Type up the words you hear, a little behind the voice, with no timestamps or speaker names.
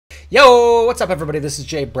Yo, what's up everybody? This is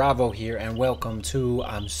Jay Bravo here and welcome to,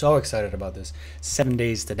 I'm so excited about this, 7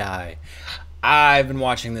 Days to Die. I've been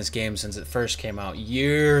watching this game since it first came out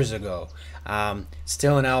years ago.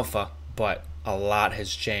 Still in alpha, but a lot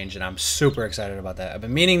has changed and I'm super excited about that. I've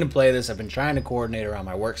been meaning to play this. I've been trying to coordinate around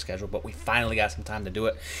my work schedule, but we finally got some time to do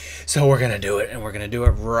it. So we're going to do it and we're going to do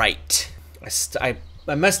it right. I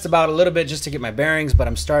messed about a little bit just to get my bearings, but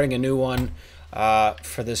I'm starting a new one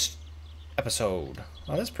for this episode.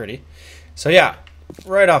 Oh, that's pretty. So yeah,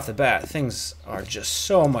 right off the bat, things are just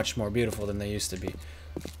so much more beautiful than they used to be.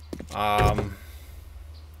 I'm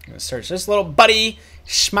gonna search this little buddy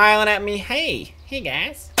smiling at me. Hey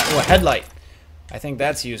guys. Oh, a headlight. I think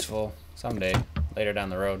that's useful someday, later down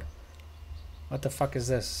the road. What the fuck is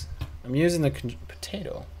this? I'm using the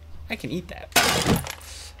potato. I can eat that.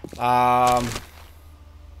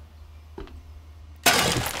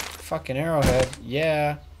 Fucking arrowhead.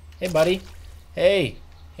 Yeah. Hey, buddy. Hey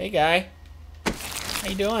guy. How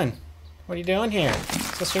you doing? What are you doing here?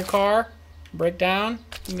 Is this your car? Break down?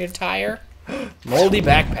 You need a tire? Moldy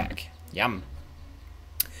backpack. Yum.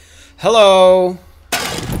 Hello.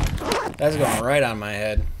 That's going right on my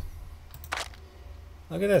head.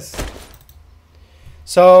 Look at this.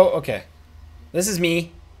 So, okay. This is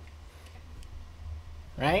me.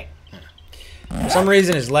 Right? For some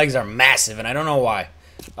reason, his legs are massive, and I don't know why.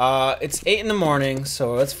 It's 8 in the morning,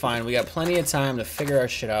 so that's fine. We got plenty of time to figure our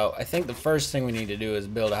shit out. I think the first thing we need to do is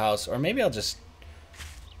build a house, or maybe I'll just...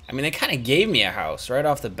 I mean, they kind of gave me a house right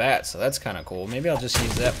off the bat, so that's kind of cool. Maybe I'll just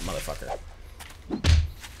use that motherfucker.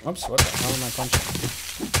 Oops, what the hell am I punching?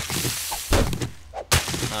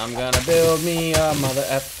 I'm gonna build me a mother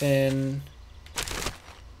effing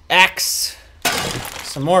axe.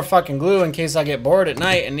 Some more fucking glue in case I get bored at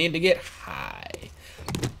night and need to get high.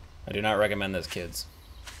 I do not recommend this, kids.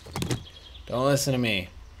 Don't listen to me.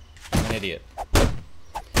 I'm an idiot.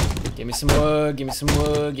 Give me some wood, give me some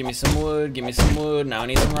wood, give me some wood, give me some wood. Now I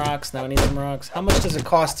need some rocks, now I need some rocks. How much does it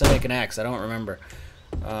cost to make an axe? I don't remember.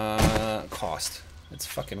 Cost. It's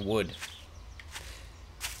fucking wood.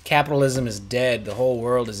 Capitalism is dead. The whole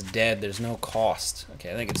world is dead. There's no cost.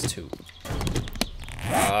 Okay, I think it's 2.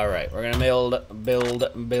 Alright, we're gonna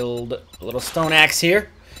build a little stone axe here.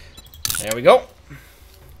 There we go.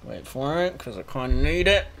 Wait for it, because I kind of need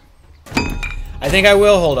it. I think I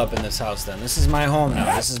will hold up in this house then. This is my home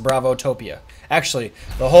now. This is Bravotopia. Actually,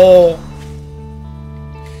 the whole...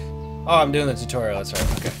 Oh, I'm doing the tutorial. That's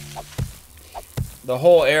right. Okay. The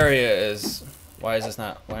whole area is... Why is this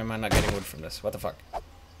not... Why am I not getting wood from this? What the fuck?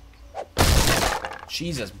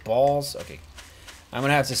 Jesus, balls. Okay. I'm going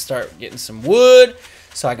to have to start getting some wood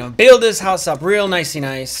so I can build this house up real nicey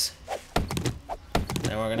nice.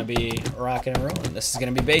 And we're going to be rocking and rolling. This is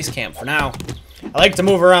going to be base camp for now. I like to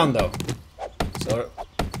move around, though. So, it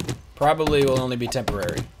probably will only be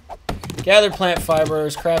temporary. Gather plant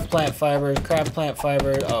fibers, craft plant fibers, craft plant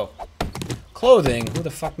fibers. Oh. Clothing? Who the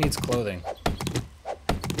fuck needs clothing?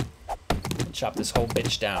 Chop this whole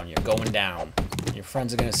bitch down. You're going down. Your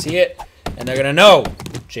friends are going to see it, and they're going to know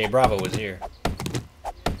Jay Bravo was here.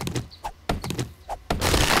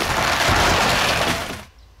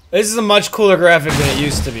 This is a much cooler graphic than it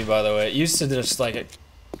used to be, by the way. It used to just like...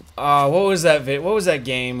 what was that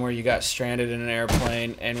game where you got stranded in an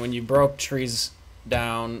airplane, and when you broke trees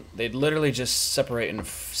down, they'd literally just separate in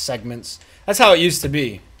segments? That's how it used to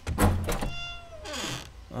be.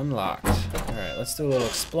 Unlocked. Alright, let's do a little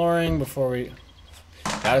exploring before we...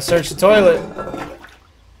 Gotta search the toilet!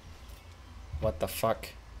 What the fuck?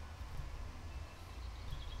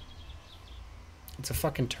 It's a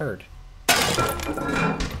fucking turd.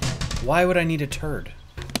 Why would I need a turd?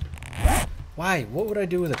 Why? What would I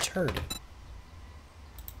do with a turd?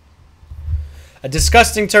 A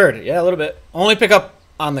disgusting turd. Yeah, a little bit. Only pick up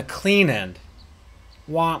on the clean end.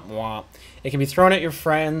 Womp womp. It can be thrown at your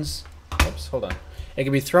friends. Oops, hold on. It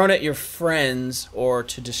can be thrown at your friends or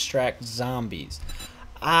to distract zombies.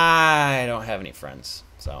 I don't have any friends,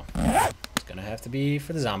 so it's gonna have to be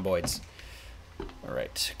for the zomboids.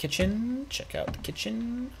 Alright, kitchen. Check out the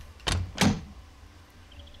kitchen.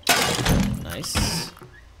 Nice.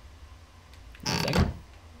 Nothing.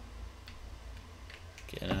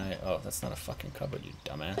 Can I... Oh, that's not a fucking cupboard, you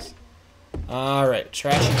dumbass. Alright,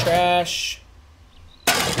 trashy trash.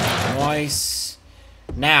 Nice.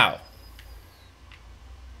 Now.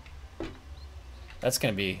 That's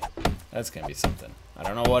gonna be something. I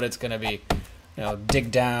don't know what it's gonna be. You know,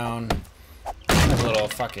 dig down. There's a little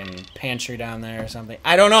fucking pantry down there or something.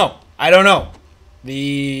 I don't know.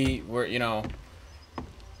 You know...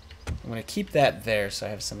 I'm going to keep that there so I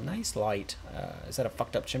have some nice light. Is that a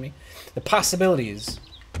fucked up chimney? The possibilities,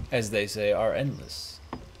 as they say, are endless.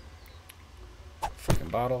 Fucking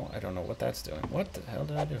bottle. I don't know what that's doing. What the hell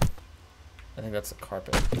did I do? I think that's the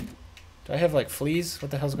carpet. Do I have like fleas?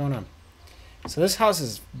 What the hell's going on? So this house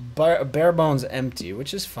is bare bones empty,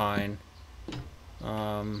 which is fine.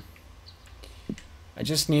 I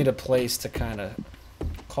just need a place to kind of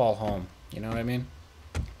call home. You know what I mean?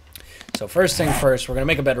 So first thing first, we're gonna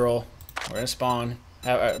make a bedroll. We're gonna spawn.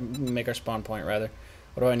 Make our spawn point rather.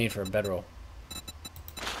 What do I need for a bedroll?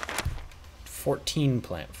 14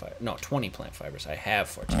 plant fiber. No, 20 plant fibers. I have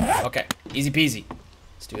 14. Okay, easy peasy.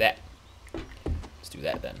 Let's do that. Let's do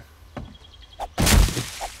that then.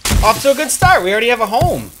 Off to a good start. We already have a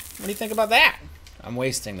home. What do you think about that? I'm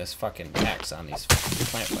wasting this fucking axe on these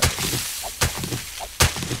plant fibers.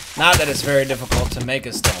 Not that it's very difficult to make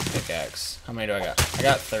a stone pickaxe. How many do I got? I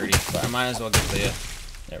got 30, but I might as well get the...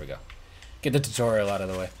 There we go. Get the tutorial out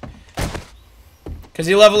of the way. Because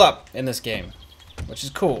you level up in this game, which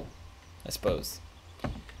is cool, I suppose.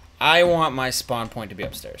 I want my spawn point to be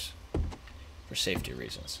upstairs for safety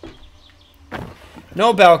reasons.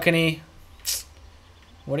 No balcony.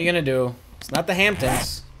 What are you going to do? It's not the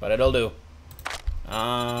Hamptons, but it'll do.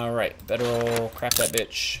 Alright, bedroll, craft that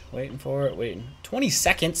bitch. Waiting for it, waiting. 20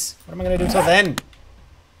 seconds? What am I gonna do until then?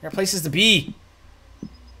 I got places to be.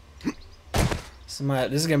 This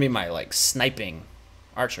is gonna be my, like, sniping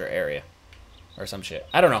archer area. Or some shit.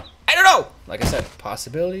 I don't know. I don't know! Like I said,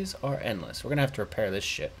 possibilities are endless. We're gonna have to repair this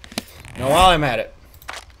shit. Now, while I'm at it,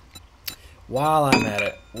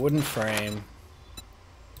 wooden frame.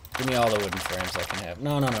 Give me all the wooden frames I can have.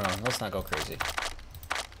 No. Let's not go crazy.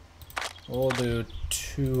 We'll do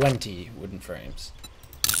 20 wooden frames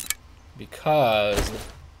because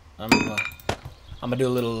I'm gonna do a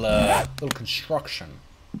little construction.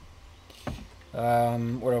 Where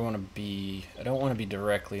do I want to be? I don't want to be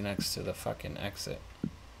directly next to the fucking exit.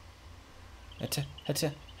 Whoops.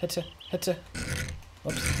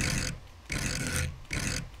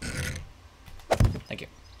 Thank you.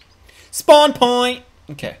 Spawn point.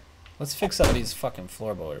 Okay, let's fix up these fucking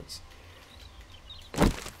floorboards.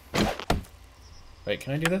 Wait,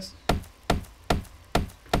 can I do this?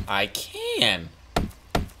 I can!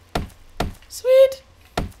 Sweet!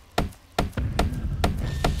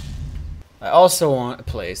 I also want a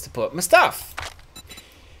place to put my stuff.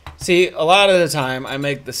 See, a lot of the time, I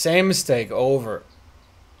make the same mistake over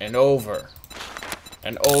and over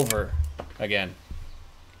and over again.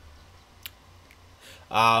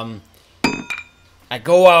 I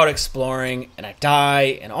go out exploring, and I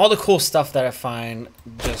die, and all the cool stuff that I find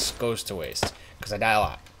just goes to waste. Because I die a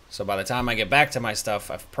lot. So by the time I get back to my stuff,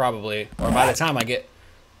 I've probably... Or by the time I get,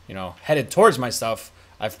 you know, headed towards my stuff,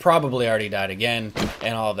 I've probably already died again,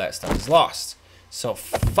 and all of that stuff is lost. So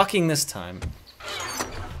fucking this time,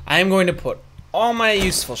 I am going to put all my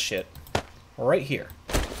useful shit right here.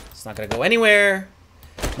 It's not going to go anywhere.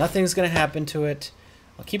 Nothing's going to happen to it.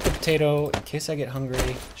 I'll keep the potato in case I get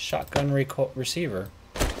hungry. Shotgun receiver.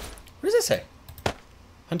 What does it say?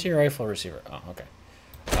 Hunting rifle receiver. Oh, okay.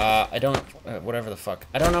 I don't... whatever the fuck.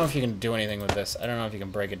 I don't know if you can do anything with this. I don't know if you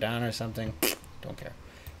can break it down or something. Don't care.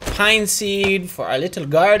 Pine seed for our little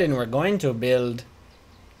garden we're going to build.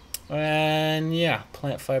 And yeah,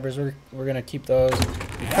 plant fibers. We're gonna keep those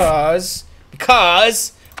because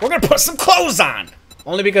we're gonna put some clothes on.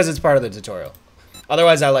 Only because it's part of the tutorial.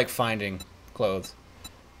 Otherwise, I like finding clothes.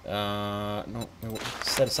 No, it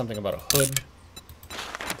said something about a hood,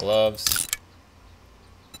 gloves,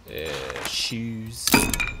 shoes.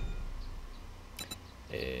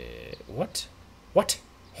 What? What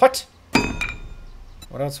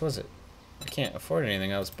else was it? I can't afford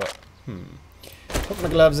anything else, but put my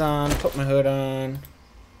gloves on, put my hood on.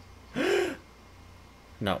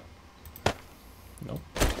 No. Nope.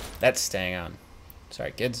 That's staying on.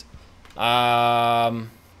 Sorry, kids. What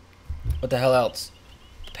the hell else?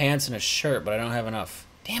 Pants and a shirt, but I don't have enough.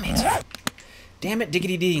 Damn it. Damn it,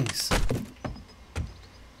 diggity dings.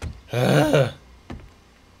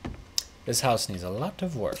 This house needs a lot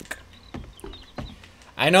of work.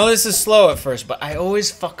 I know this is slow at first, but I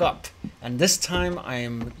always fuck up. And this time I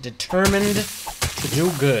am determined to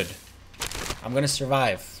do good. I'm gonna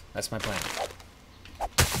survive. That's my plan.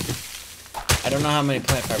 I don't know how many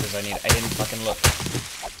plant fibers I need. I didn't fucking look.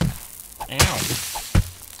 Ow.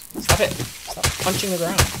 Stop it. Stop punching the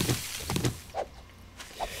ground.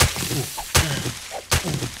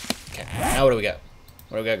 Okay, now what do we got?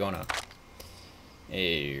 What do we got going on?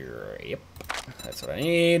 Yep. That's what I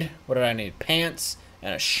need. What did I need? Pants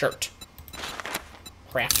and a shirt.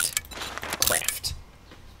 Craft.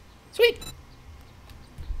 Sweet.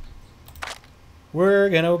 We're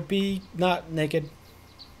gonna be not naked.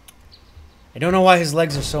 I don't know why his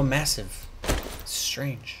legs are so massive. It's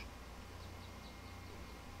strange.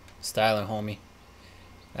 Styling, homie.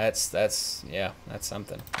 Yeah, that's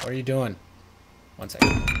something. What are you doing? 1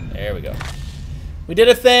 second. There we go. We did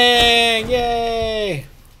a thing! Yay!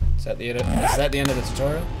 Is that the end of the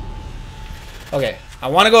tutorial? Okay, I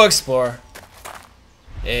want to go explore.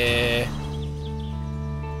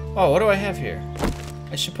 Oh, what do I have here?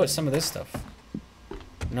 I should put some of this stuff.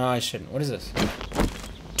 No, I shouldn't. What is this?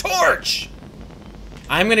 Torch!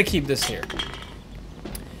 I'm gonna keep this here.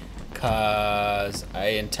 Cause I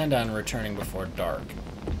intend on returning before dark.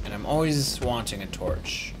 And I'm always wanting a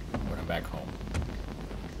torch when I'm back home.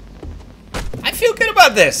 I feel good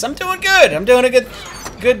about this. I'm doing good. I'm doing a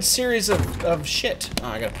good series of shit. Oh,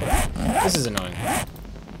 I gotta put it. This is annoying. I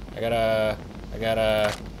gotta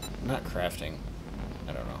not crafting.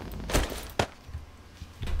 I don't know.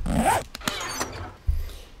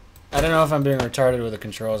 I don't know if I'm being retarded with the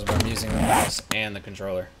controls, but I'm using the mouse and the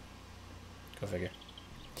controller. Go figure.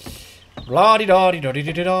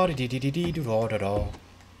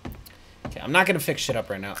 Okay, I'm not gonna fix shit up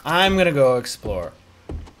right now. I'm gonna go explore.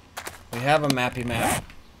 We have a mappy map.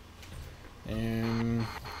 And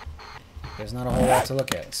there's not a whole lot to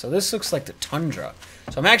look at. So this looks like the tundra.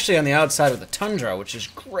 So I'm actually on the outside of the tundra, which is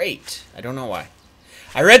great. I don't know why.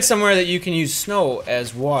 I read somewhere that you can use snow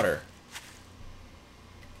as water.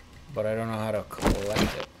 But I don't know how to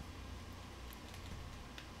collect it.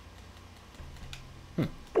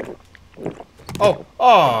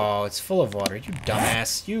 Oh, it's full of water. You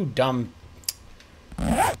dumbass. You dumb...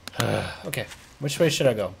 Okay, which way should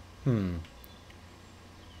I go? I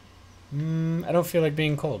don't feel like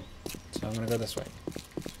being cold, so I'm gonna go this way.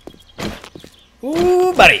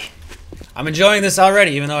 Ooh, buddy! I'm enjoying this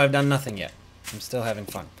already, even though I've done nothing yet. I'm still having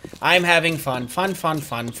fun. I'm having fun. Fun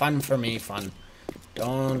for me, fun.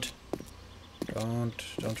 Don't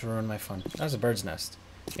ruin my fun. That was a bird's nest.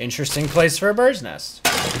 Interesting place for a bird's nest.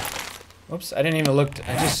 Oops, I didn't even look.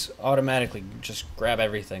 I just automatically just grab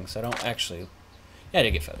everything, so I don't actually... Yeah, I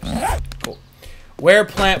did get feathers. Cool. Wear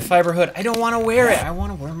plant fiber hood. I don't want to wear it. I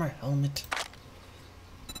want to wear my helmet.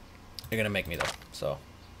 You're going to make me, though, so...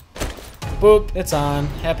 Boop, it's on.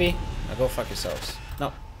 Happy? Now go fuck yourselves.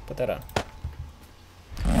 No, put that on.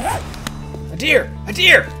 A deer! A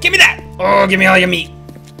deer! Give me that! Oh, give me all your meat.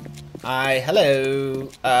 Hello.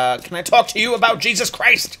 Can I talk to you about Jesus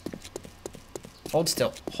Christ? Hold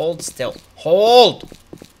still. Hold still. Hold!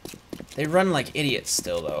 They run like idiots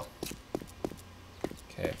still, though.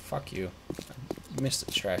 Okay, fuck you. I missed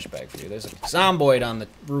the trash bag for you. There's a zomboid on the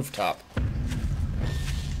rooftop.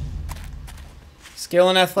 Skill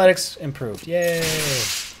and athletics improved. Yay!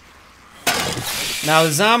 Now,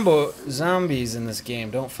 the zombies in this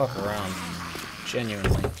game don't fuck around.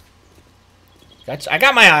 Genuinely. Gotcha. I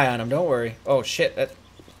got my eye on him, don't worry. Oh, shit.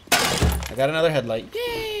 I got another headlight.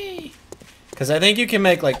 Yay! Because I think you can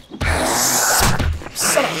make, like...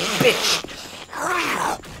 Son of a bitch!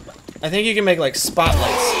 I think you can make, like,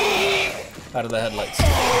 spotlights out of the headlights.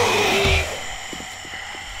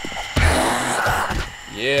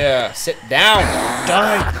 Yeah, sit down!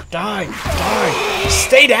 Die! Die! Die!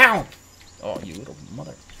 Stay down! Oh, you little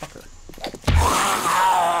motherfucker.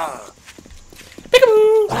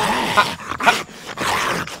 Peekaboo! Ha, ha.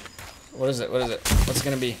 What is it? What is it? What's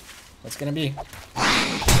gonna be? What's gonna be?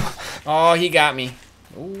 Oh, he got me.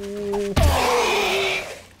 Ooh.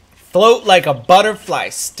 Float like a butterfly,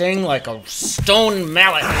 sting like a stone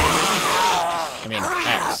mallet. I mean,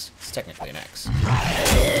 axe. It's technically an axe.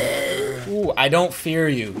 Ooh, I don't fear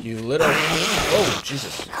you, you little... Oh,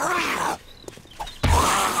 Jesus.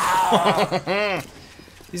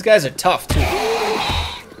 These guys are tough, too.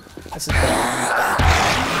 That's the thing.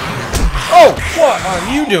 Oh, what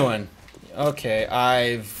are you doing? Okay,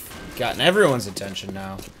 I've gotten everyone's attention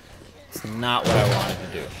now. It's not what I wanted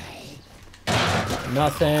to do.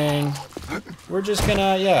 Nothing. We're just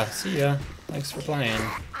gonna, yeah, see ya. Thanks for playing.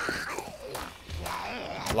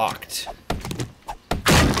 Locked.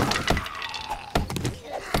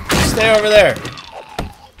 Stay over there.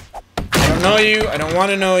 I don't know you. I don't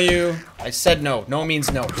want to know you. I said no. No means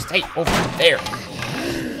no. Stay over there.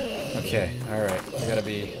 Okay, alright. We gotta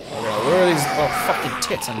be... Where are these... Oh, fucking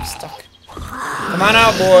tits. I'm stuck. Come on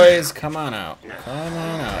out, boys. Come on out. Come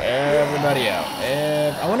on out. Everybody out.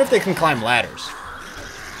 I wonder if they can climb ladders.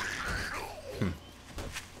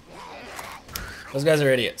 Those guys are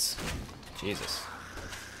idiots. Jesus.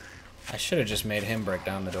 I should have just made him break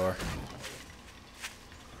down the door.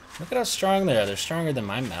 Look at how strong they are. They're stronger than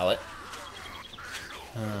my mallet.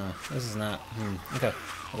 This is not... Okay.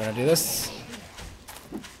 We're gonna do this.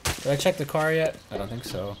 Did I check the car yet? I don't think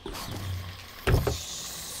so.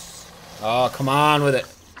 Oh, come on with it.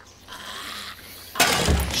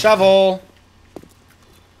 Shovel!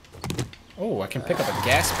 Oh, I can pick up a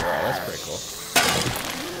gas barrel. That's pretty cool.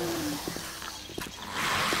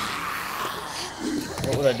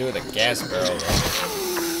 would I do with a gas barrel, though?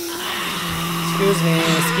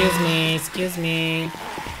 Excuse me.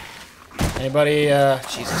 Anybody,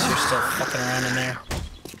 Jesus, you're still fucking around in there.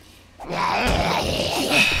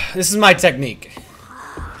 This is my technique.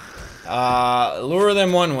 Lure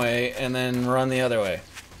them one way and then run the other way.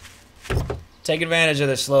 Take advantage of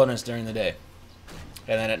their slowness during the day.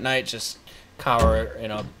 And then at night, just cower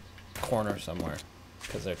in a corner somewhere.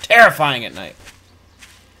 Because they're terrifying at night.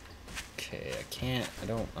 Okay,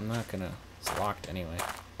 I'm not gonna, it's locked anyway.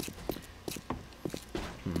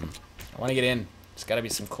 I want to get in. There's gotta be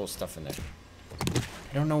some cool stuff in there.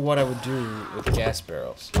 I don't know what I would do with gas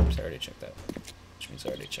barrels. Oops, I already checked that. Which means I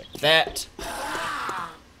already checked that.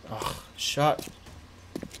 Oh, shut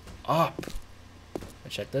up. I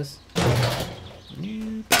check this.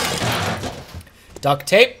 Duct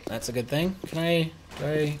tape. That's a good thing. Do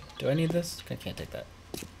I need this? I can't take that.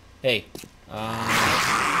 Hey.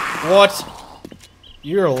 What?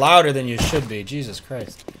 You're louder than you should be. Jesus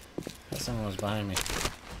Christ. I thought someone was behind me.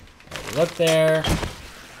 Right, look there.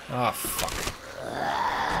 Oh, fuck.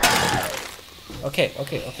 Okay.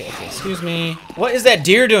 Excuse me. What is that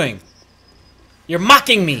deer doing? You're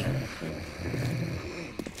mocking me.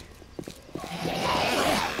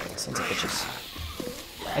 Sons of bitches.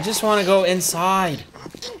 I just want to go inside.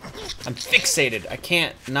 I'm fixated. I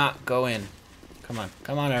can't not go in. Come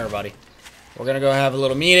on, everybody. We're gonna go have a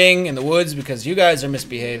little meeting in the woods because you guys are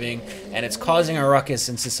misbehaving and it's causing a ruckus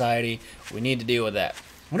in society. We need to deal with that. I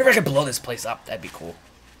wonder if I could blow this place up. That'd be cool.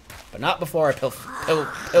 But not before I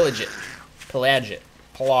pillage it. Pillage it.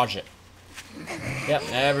 Yep,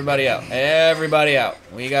 everybody out. Everybody out.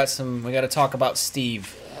 We gotta talk about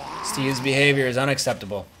Steve. Steve's behavior is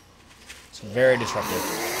unacceptable. It's very disruptive.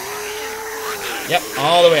 Yep,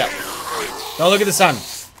 all the way up. Don't look at the sun.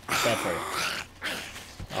 It's bad for you.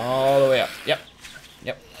 All the way up. Yep.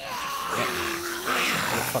 Where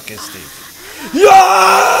the fuck is Steve?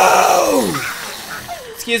 Yo!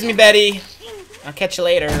 Excuse me, Betty. I'll catch you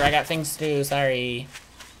later. I got things to do. Sorry.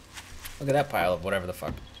 Look at that pile of whatever the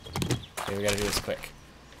fuck. Okay, we gotta do this quick.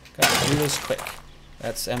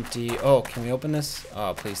 That's empty. Oh, can we open this?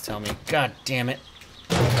 Oh, please tell me. God damn it.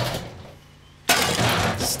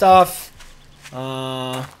 Stuff.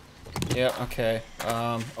 Yeah, okay.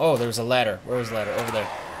 Oh, there's a ladder. Where is the ladder? Over there.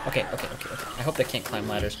 Okay. I hope they can't climb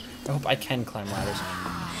ladders. I hope I can climb ladders.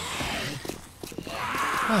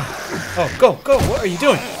 Oh, go! What are you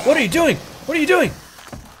doing?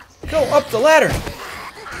 Go up the ladder!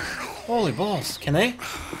 Holy balls. Can they?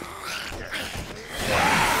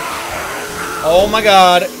 Oh my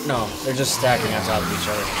god. No, they're just stacking on top of each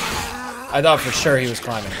other. I thought for sure he was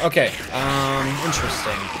climbing. Okay,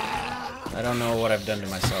 interesting. I don't know what I've done to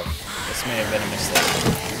myself. This may have been a mistake.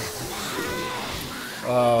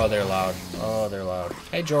 Oh, they're loud.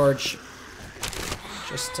 Hey, George.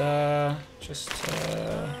 Just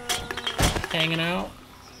hanging out.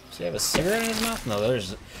 Does he have a cigarette in his mouth? No,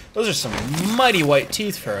 those are some mighty white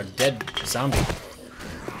teeth for a dead zombie.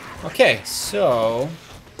 Okay, so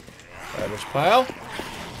garbage pile.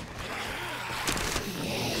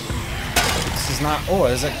 This is not. Oh,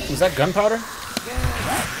 is that gunpowder?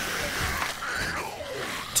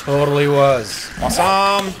 Totally was.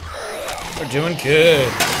 Awesome. We're doing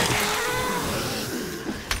good.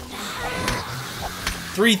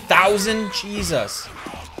 3,000? Jesus.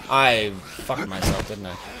 I fucked myself, didn't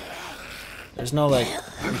I? There's no, like,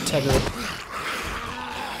 integrity.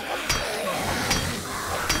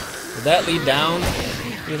 Did that lead down,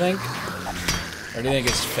 do you think? Or do you think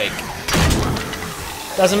it's fake?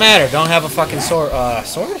 Doesn't matter. Don't have a fucking sword.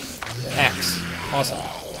 Sword? Axe. Awesome.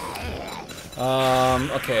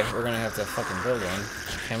 Okay, we're gonna have to fucking build one.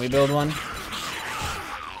 Can we build one?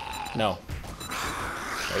 No.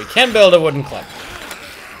 But we can build a wooden club.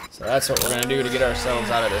 So that's what we're gonna do to get ourselves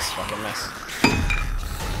out of this fucking mess.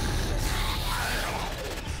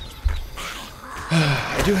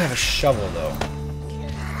 I do have a shovel, though.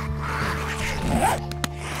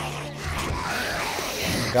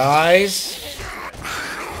 Guys.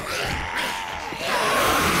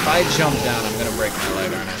 If I jump down, I'm gonna break my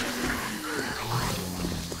leg, aren't I?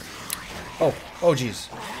 Oh, jeez.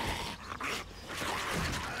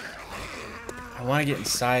 I want to get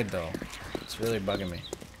inside, though. It's really bugging me.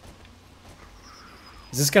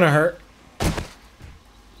 Is this gonna hurt?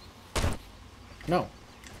 No.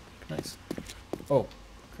 Nice. Oh.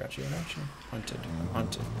 Crouchy. Hunted.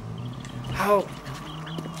 How?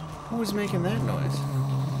 Who was making that noise?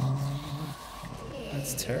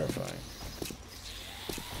 That's terrifying.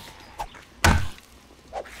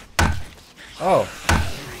 Oh.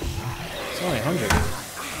 It's only 100.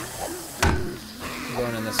 I'm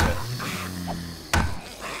going in this way.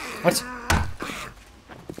 What?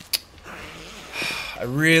 I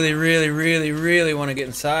really, really, really, really want to get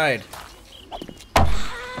inside.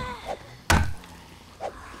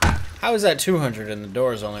 How is that 200 and the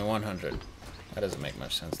door is only 100? That doesn't make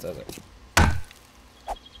much sense, does it?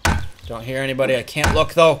 Don't hear anybody. I can't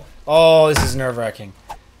look, though. Oh, this is nerve-wracking.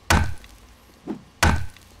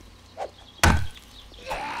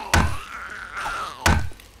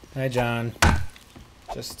 Hi, John.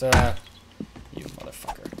 Just, you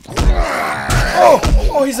motherfucker. Oh!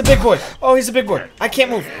 Oh, he's a big boy. Oh, he's a big boy. I can't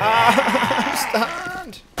move. I'm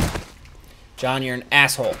stunned. John, you're an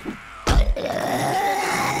asshole.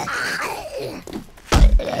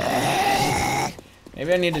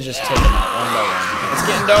 Maybe I need to just take him out one by one. It's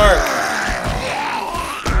getting dark.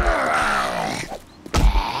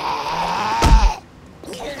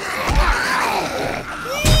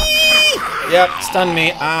 Yep, stun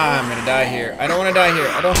me. I'm gonna die here. I don't want to die here.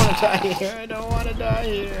 I don't want to die here. I don't want to die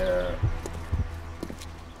here.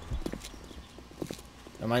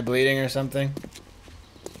 Am I bleeding or something?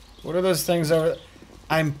 What are those things over?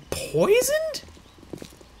 I'm poisoned?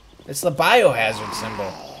 It's the biohazard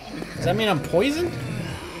symbol. Does that mean I'm poisoned?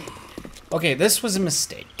 Okay, this was a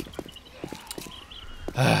mistake.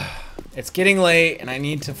 It's getting late and I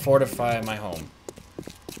need to fortify my home.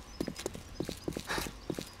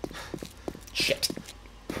 Shit.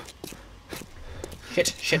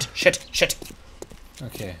 Shit, shit, shit, shit.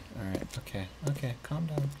 Okay, alright, okay, okay. Calm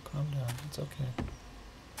down, calm down. It's okay.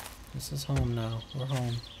 This is home now. We're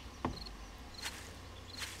home.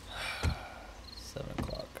 7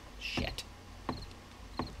 o'clock. Shit.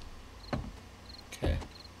 Okay.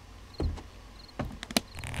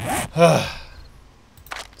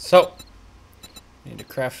 So, need to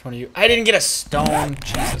craft one of you. I didn't get a stone.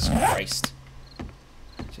 Jesus Christ.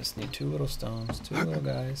 Just need 2 little stones. 2 little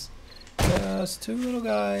guys. Just 2 little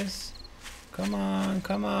guys. Come on,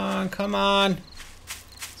 come on, come on.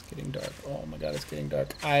 It's getting dark. Oh my god, it's getting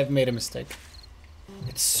dark. I've made a mistake.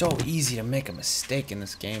 It's so easy to make a mistake in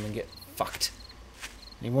this game and get fucked.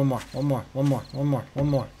 I need one more, one more, one more, one more, one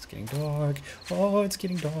more. It's getting dark. Oh, it's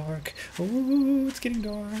getting dark. Ooh, it's getting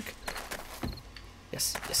dark.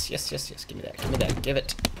 Yes, yes, yes, yes, yes. Give me that. Give me that. Give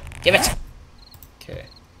it. Give it. Okay.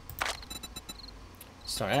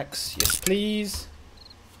 Star X. Yes, please.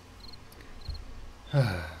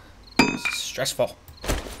 This is stressful.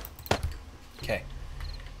 Okay.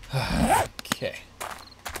 Okay.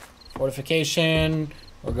 Fortification.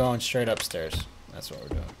 We're going straight upstairs. That's what we're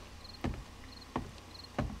doing.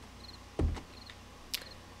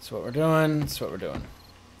 That's what we're doing. That's what we're doing.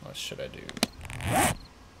 What should I do?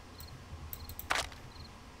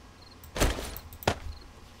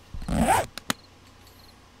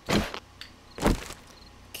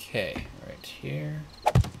 Okay, right here.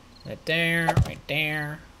 Right there, right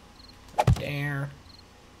there, right there,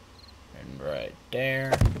 and right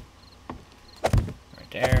there,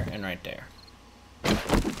 right there, and right there.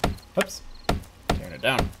 Oops. Turn it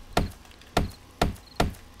down.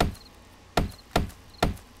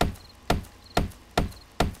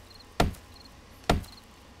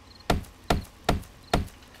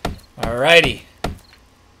 Alrighty.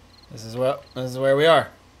 This is where we are.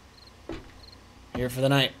 Here for the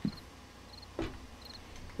night.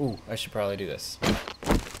 Ooh, I should probably do this.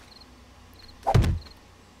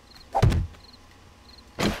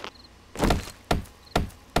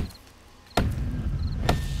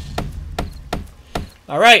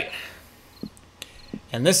 Alright.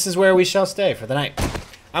 And this is where we shall stay for the night.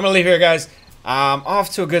 I'm gonna leave here, guys. Off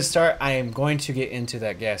to a good start. I am going to get into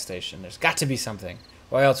that gas station. There's got to be something.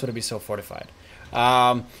 Why else would it be so fortified?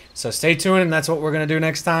 So stay tuned, and that's what we're going to do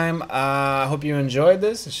next time. I hope you enjoyed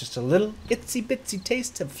this. It's just a little itsy bitsy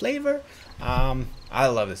taste of flavor. I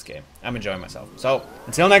love this game. I'm enjoying myself. So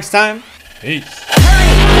until next time, peace.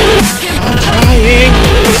 I'm trying.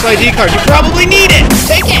 This ID card. You probably need it.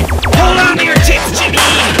 Take it. Hold on to your tits, Jimmy.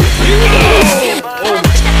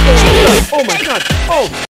 Oh my god. Oh.